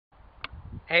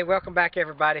Hey, welcome back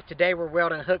everybody. Today we're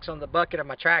welding hooks on the bucket of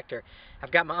my tractor.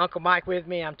 I've got my Uncle Mike with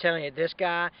me. I'm telling you, this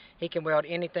guy, he can weld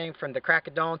anything from the crack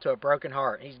of dawn to a broken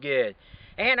heart. He's good.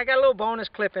 And I got a little bonus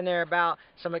clip in there about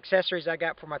some accessories I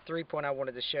got for my 3-point I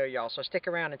wanted to show y'all. So stick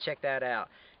around and check that out.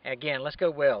 Again, let's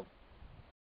go weld.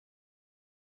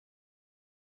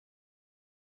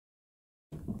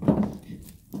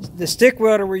 The stick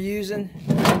welder we're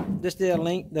using, just the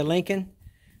Lincoln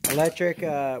Electric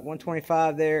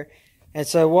 125 there. And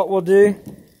so what we'll do,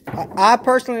 I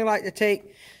personally like to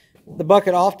take the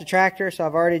bucket off the tractor, so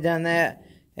I've already done that.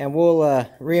 And we'll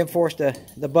reinforce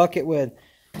the bucket with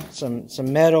some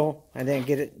metal and then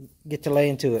get to lay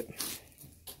into it.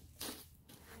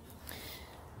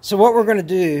 So what we're going to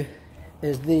do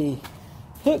is the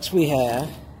hooks we have,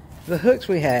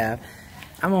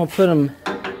 I'm going to put them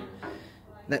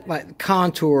like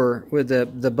contour with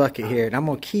the bucket here. And I'm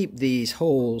going to keep these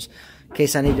holes in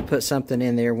case I need to put something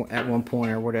in there at one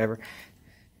point or whatever.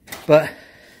 But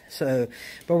we're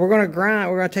going to grind.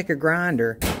 We're going to take a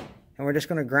grinder and we're just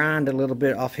going to grind a little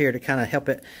bit off here to kind of help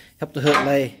the hook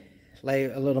lay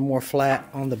a little more flat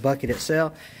on the bucket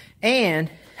itself. And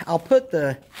I'll put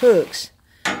the hooks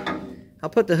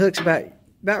about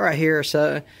right here or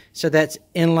so that's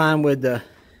in line with the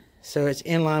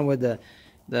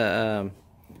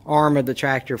arm of the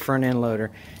tractor front end loader,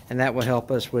 and that will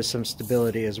help us with some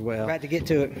stability as well. About to get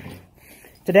to it.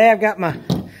 Today I've got my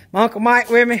Uncle Mike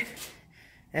with me,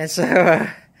 and so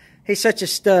he's such a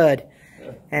stud,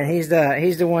 and he's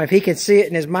the one. If he can see it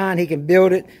in his mind, he can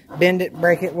build it, bend it,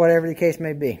 break it, whatever the case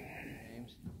may be.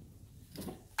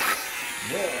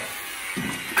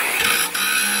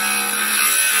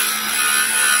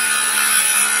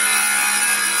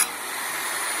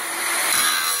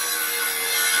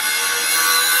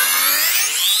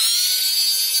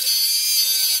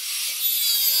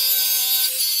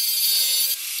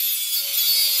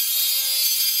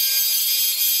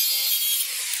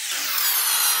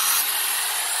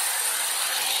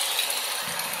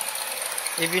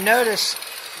 If you notice,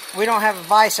 we don't have a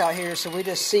vise out here, so we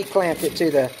just C-clamped it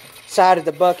to the side of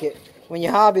the bucket. When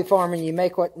you're hobby farming, you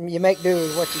make do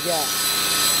with what you got.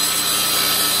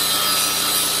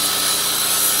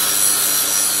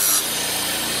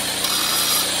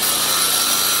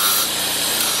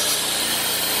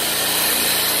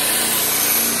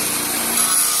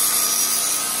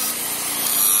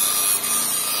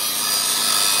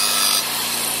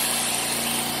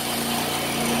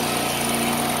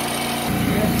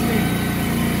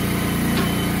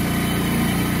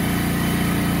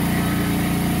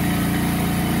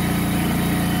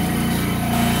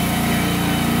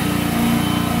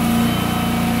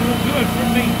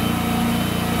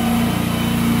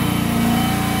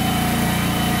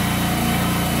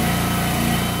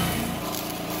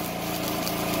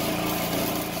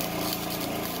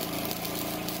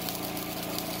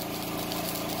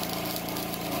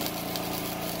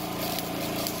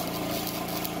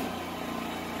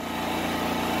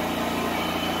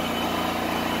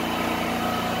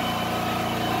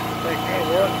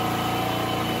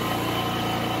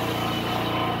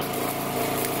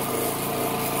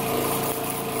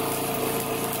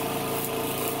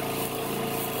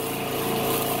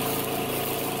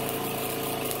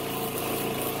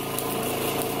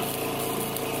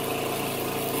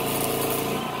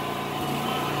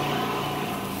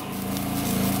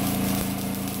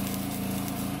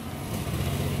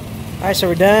 Alright, so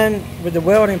we're done with the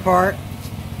welding part,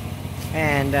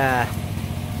 and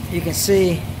you can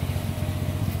see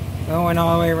going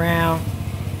all the way around.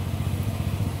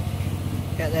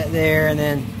 Got that there, and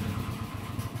then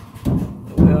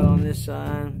the weld on this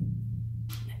side.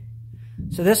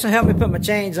 So this will help me put my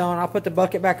chains on. I'll put the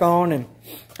bucket back on, and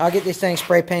I'll get these things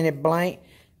spray painted black.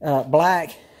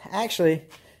 Actually,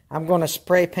 I'm going to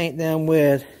spray paint them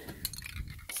with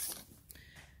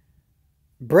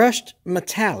brushed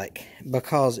metallic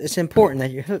because it's important that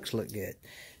your hooks look good.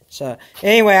 So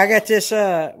anyway, I got this,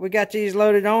 we got these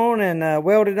loaded on and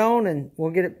welded on, and we'll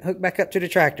get it hooked back up to the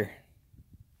tractor.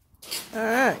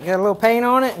 Alright, got a little paint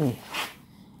on it and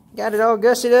got it all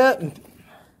gussied up. And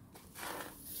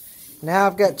now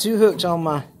I've got two hooks on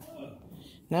my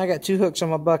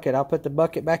bucket. I'll put the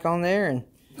bucket back on there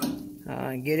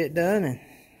and get it done, and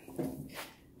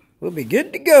we'll be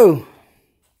good to go.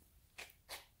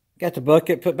 Got the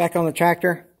bucket put back on the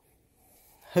tractor.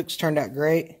 Hooks turned out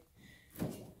great.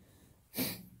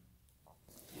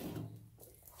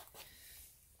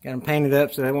 Got them painted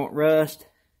up so they won't rust.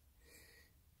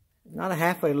 Not a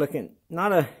halfway looking,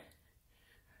 not a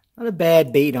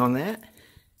bad beat on that.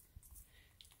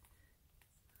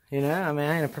 You know, I mean,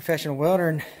 I ain't a professional welder,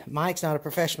 and Mike's not a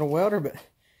professional welder, but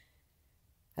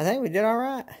I think we did all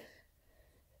right.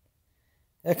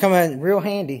 They come in real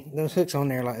handy, those hooks on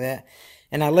there like that.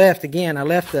 And I left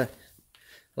the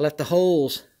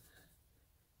holes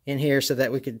in here so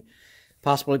that we could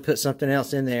possibly put something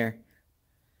else in there.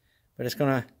 But it's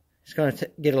gonna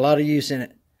get a lot of use in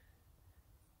it.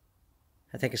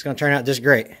 I think it's gonna turn out just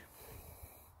great.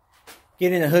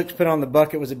 Getting the hooks put on the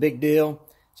bucket was a big deal,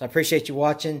 so I appreciate you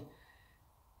watching.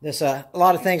 There's a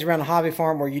lot of things around the hobby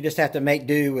farm where you just have to make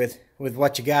do with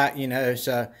what you got, you know.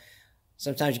 So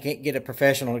sometimes you can't get a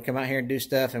professional to come out here and do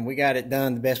stuff, and we got it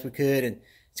done the best we could, and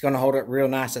it's going to hold up real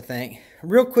nice, I think.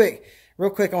 Real quick,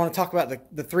 I want to talk about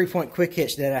the 3-point quick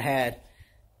hitch that I had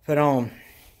put on.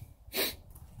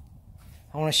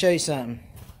 I want to show you something.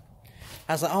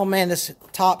 I was like, oh man, this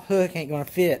top hook ain't going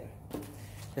to fit.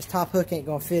 This top hook ain't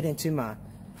going to fit into my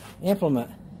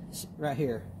implement right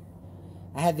here.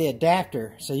 I had the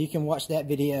adapter, so you can watch that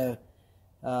video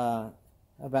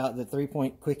about the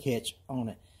 3-point quick hitch on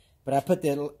it. But I put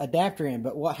the adapter in.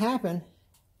 But what happened,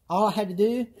 all I had to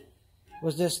do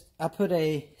was just, I put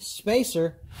a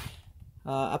spacer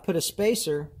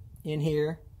in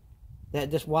here that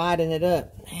just widened it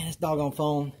up. Man, this doggone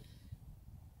phone.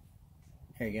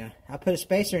 There you go. I put a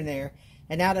spacer in there,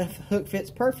 and now the hook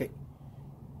fits perfect.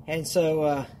 And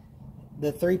so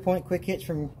the 3-point quick hitch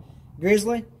from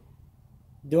Grizzly,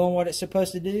 doing what it's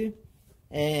supposed to do,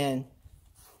 and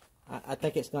I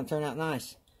think it's going to turn out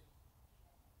nice.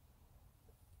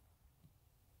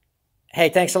 Hey,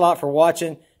 thanks a lot for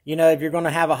watching. You know, if you're going to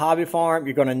have a hobby farm,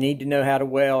 you're going to need to know how to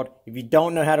weld. If you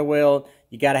don't know how to weld,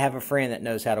 you got to have a friend that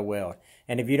knows how to weld.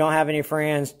 And if you don't have any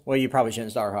friends, well, you probably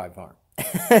shouldn't start a hobby farm.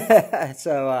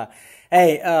 So,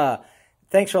 hey,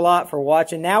 thanks a lot for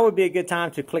watching. Now would be a good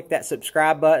time to click that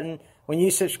subscribe button. When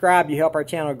you subscribe, you help our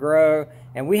channel grow.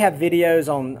 And we have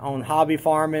videos on hobby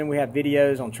farming. We have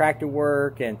videos on tractor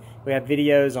work. And we have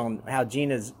videos on how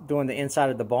Gina's doing the inside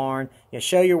of the barn. You know,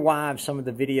 show your wives some of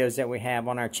the videos that we have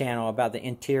on our channel about the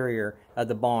interior of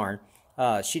the barn.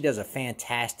 She does a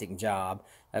fantastic job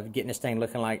of getting this thing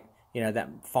looking like, you know, that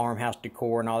farmhouse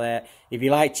decor and all that. If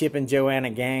you like Chip and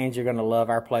Joanna Gaines, you're going to love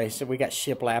our place. So we got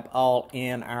shiplap all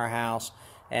in our house.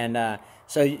 And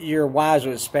so your wives,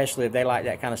 especially if they like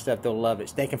that kind of stuff, they'll love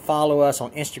it. They can follow us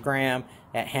on Instagram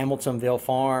at Hamiltonville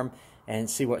Farm and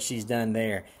see what she's done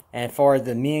there. And for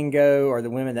the men go, or the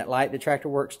women that like the tractor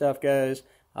work stuff goes,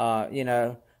 you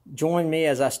know, join me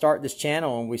as I start this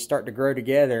channel and we start to grow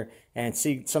together and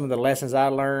see some of the lessons I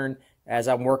learned as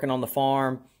I'm working on the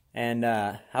farm. And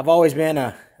I've always been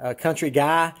a country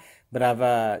guy, but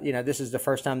I've you know, this is the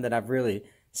first time that I've really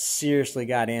seriously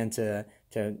got into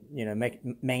you know,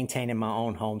 maintaining my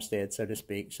own homestead, so to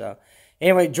speak. So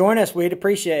anyway, join us. We'd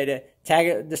appreciate it.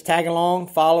 Just tag along,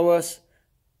 follow us,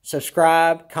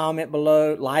 subscribe, comment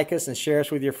below, like us, and share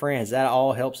us with your friends. That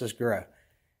all helps us grow.